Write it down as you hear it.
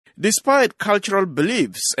Despite cultural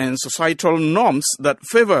beliefs and societal norms that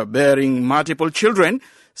favor bearing multiple children,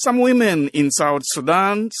 some women in South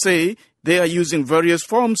Sudan say they are using various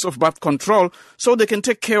forms of birth control so they can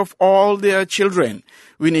take care of all their children.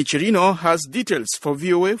 Winnie Chirino has details for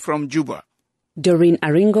VOA from Juba. Doreen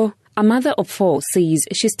Aringo, a mother of 4, says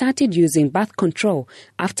she started using birth control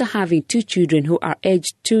after having 2 children who are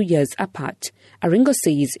aged 2 years apart. Aringo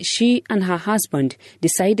says she and her husband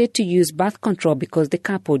decided to use birth control because the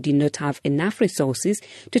couple did not have enough resources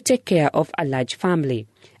to take care of a large family.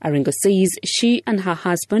 Aringo says she and her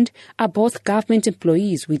husband are both government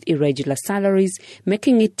employees with irregular salaries,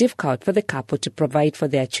 making it difficult for the couple to provide for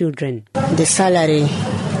their children. The salary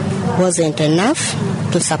wasn't enough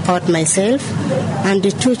to support myself and the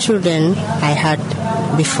 2 children I had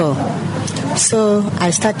before. So I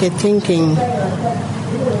started thinking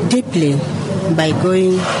deeply by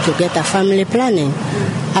going to get a family planning.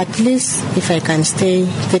 At least if I can stay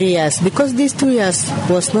 3 years, because these 2 years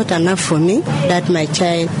was not enough for me that my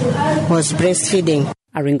child was breastfeeding.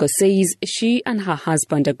 Aringo says she and her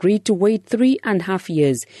husband agreed to wait 3.5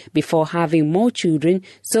 years before having more children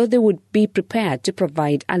so they would be prepared to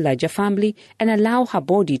provide a larger family and allow her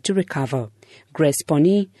body to recover. Grace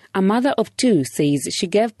Pony, a mother of 2, says she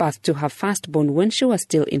gave birth to her firstborn when she was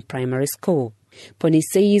still in primary school. Pony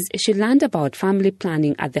says she learned about family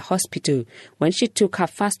planning at the hospital when she took her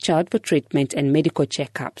first child for treatment and medical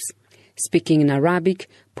checkups. Speaking in Arabic,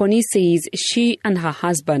 Pony says she and her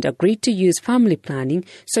husband agreed to use family planning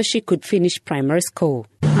so she could finish primary school.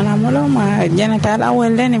 That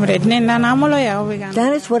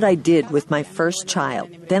is what I did with my first child.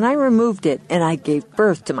 Then I removed it and I gave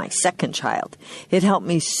birth to my second child. It helped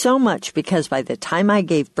me so much because by the time I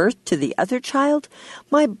gave birth to the other child,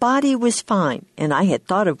 my body was fine and I had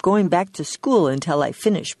thought of going back to school until I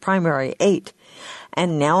finished primary 8.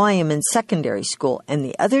 And now I am in secondary school, and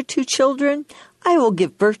the other 2 children, I will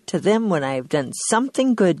give birth to them when I have done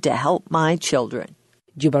something good to help my children.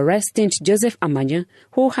 Juba resident Joseph Amanya,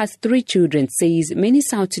 who has 3 children, says many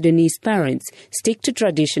South Sudanese parents stick to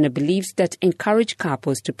traditional beliefs that encourage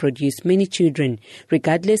couples to produce many children,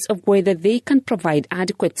 regardless of whether they can provide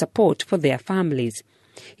adequate support for their families.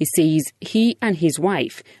 He says he and his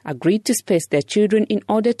wife agreed to space their children in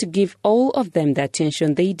order to give all of them the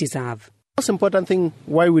attention they deserve. The most important thing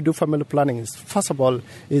why we do family planning is, first of all,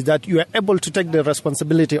 is that you are able to take the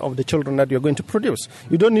responsibility of the children that you're going to produce.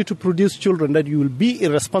 You don't need to produce children that you will be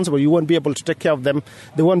irresponsible. You won't be able to take care of them.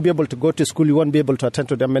 They won't be able to go to school. You won't be able to attend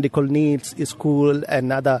to their medical needs, school,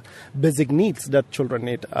 and other basic needs that children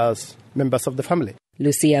need as members of the family.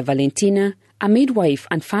 Lucia Valentina, a midwife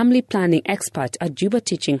and family planning expert at Juba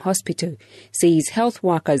Teaching Hospital, says health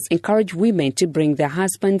workers encourage women to bring their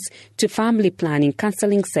husbands to family planning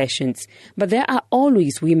counseling sessions, but there are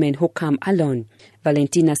always women who come alone.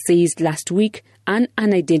 Valentina says last week, an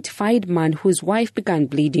unidentified man whose wife began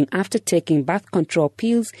bleeding after taking birth control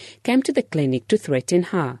pills came to the clinic to threaten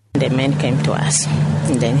her. The man came to us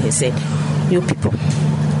and then he said, "You people,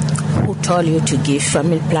 who told you to give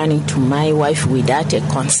family planning to my wife without a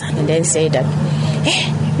consent?" And then say that,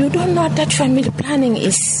 you don't know that family planning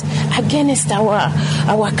is against our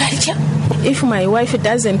culture. If my wife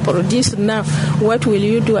doesn't produce now, what will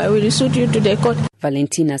you do? I will suit you to the court.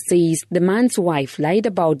 Valentina says the man's wife lied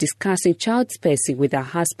about discussing child spacing with her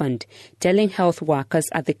husband, telling health workers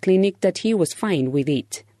at the clinic that he was fine with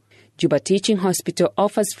it. Juba Teaching Hospital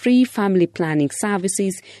offers free family planning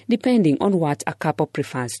services depending on what a couple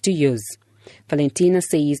prefers to use. Valentina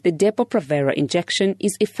says the Depo-Provera injection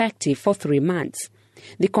is effective for 3 months.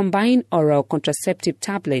 The combined oral contraceptive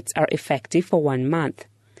tablets are effective for 1 month.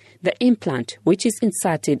 The implant, which is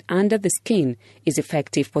inserted under the skin, is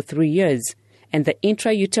effective for 3 years, and the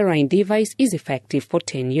intrauterine device is effective for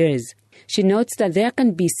 10 years. She notes that there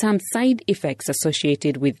can be some side effects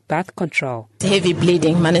associated with birth control. Heavy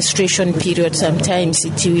bleeding, menstruation period, sometimes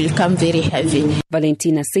it will come very heavy.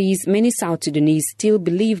 Valentina says many South Sudanese still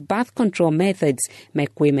believe birth control methods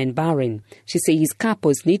make women barren. She says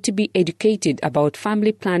couples need to be educated about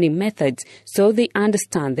family planning methods so they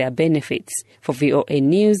understand their benefits. For VOA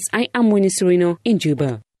News, I am Winnie Chirino in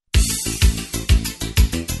Juba.